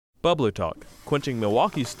Bubbler Talk, quenching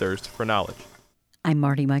Milwaukee's thirst for knowledge. I'm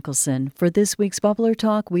Marty Michelson. For this week's Bubbler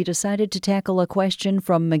Talk, we decided to tackle a question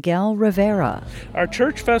from Miguel Rivera. Are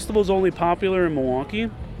church festivals only popular in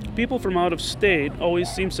Milwaukee? People from out of state always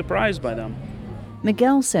seem surprised by them.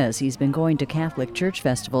 Miguel says he's been going to Catholic church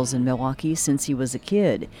festivals in Milwaukee since he was a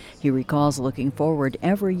kid. He recalls looking forward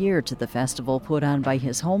every year to the festival put on by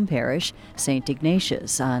his home parish, St.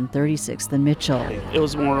 Ignatius, on 36th and Mitchell. It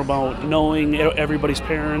was more about knowing everybody's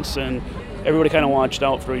parents, and everybody kind of watched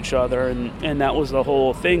out for each other, and that was the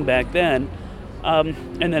whole thing back then. And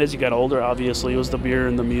then as you got older, obviously, it was the beer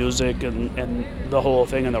and the music and the whole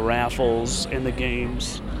thing, and the raffles and the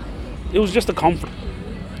games. It was just the comfort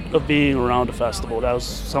of being around a festival. That was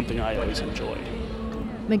something I always enjoyed.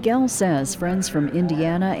 Miguel says friends from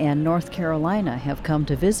Indiana and North Carolina have come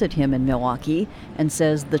to visit him in Milwaukee and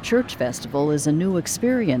says the church festival is a new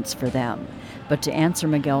experience for them. But to answer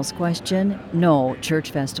Miguel's question, no,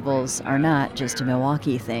 church festivals are not just a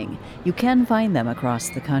Milwaukee thing. You can find them across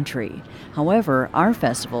the country. However, our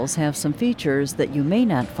festivals have some features that you may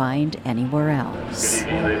not find anywhere else. Good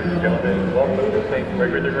evening, ladies and gentlemen. Welcome to St.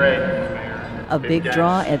 Gregory the Great. A big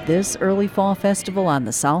draw at this early fall festival on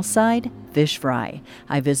the south side, fish fry.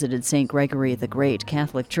 I visited St. Gregory the Great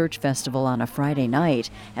Catholic Church Festival on a Friday night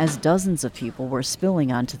as dozens of people were spilling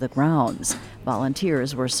onto the grounds.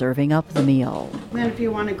 Volunteers were serving up the meal. And if you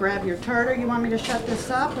want to grab your tartar, you want me to shut this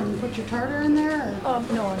up and put your tartar in there? No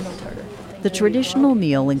tartar. The traditional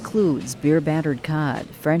meal includes beer-battered cod,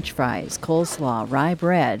 French fries, coleslaw, rye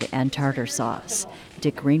bread, and tartar sauce.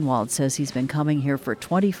 Dick Greenwald says he's been coming here for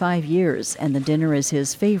 25 years, and the dinner is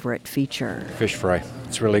his favorite feature. Fish fry.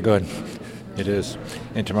 It's really good. It is.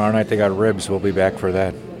 And tomorrow night they got ribs. We'll be back for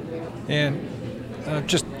that. And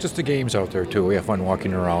just the games out there, too. We have fun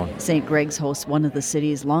walking around. St. Greg's hosts one of the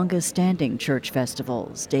city's longest-standing church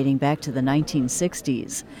festivals, dating back to the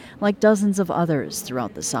 1960s. Like dozens of others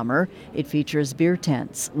throughout the summer, it features beer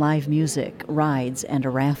tents, live music, rides, and a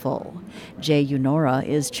raffle. Jay Unora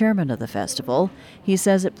is chairman of the festival. He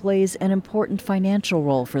says it plays an important financial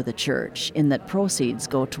role for the church in that proceeds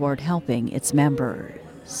go toward helping its members.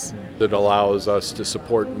 It allows us to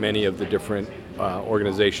support many of the different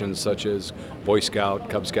organizations such as Boy Scout,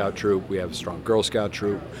 Cub Scout troop. We have a strong Girl Scout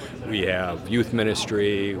troop. We have youth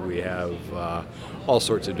ministry. We have all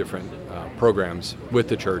sorts of different programs with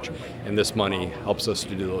the church, and this money helps us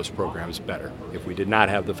to do those programs better. If we did not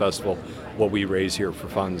have the festival, what we raise here for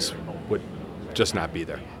funds would just not be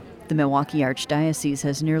there. The Milwaukee Archdiocese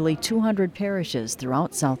has nearly 200 parishes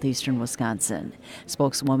throughout southeastern Wisconsin.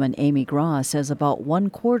 Spokeswoman Amy Graw says about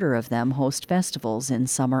 1/4 of them host festivals in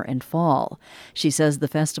summer and fall. She says the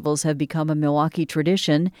festivals have become a Milwaukee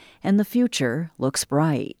tradition, and the future looks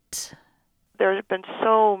bright. There have been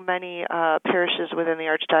so many parishes within the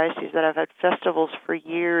Archdiocese that have had festivals for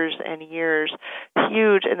years and years,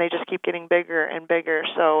 huge, and they just keep getting bigger and bigger.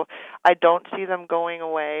 So I don't see them going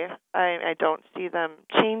away. I don't see them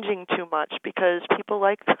changing too much because people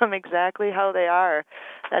like them exactly how they are.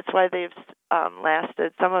 That's why they've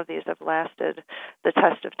lasted. Some of these have lasted the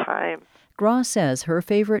test of time. Graw says her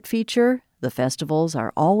favorite feature? The festivals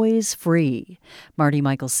are always free. Marty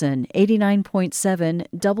Michelson, 89.7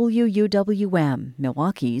 WUWM,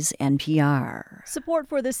 Milwaukee's NPR. Support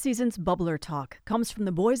for this season's Bubbler Talk comes from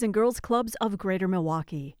the Boys and Girls Clubs of Greater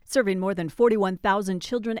Milwaukee, serving more than 41,000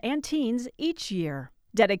 children and teens each year.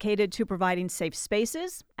 Dedicated to providing safe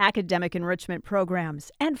spaces, academic enrichment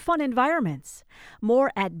programs, and fun environments.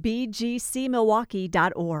 More at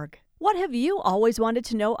bgcmilwaukee.org. What have you always wanted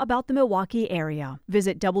to know about the Milwaukee area?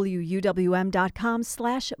 Visit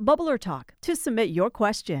WUWM.com/BubblerTalk to submit your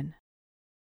question.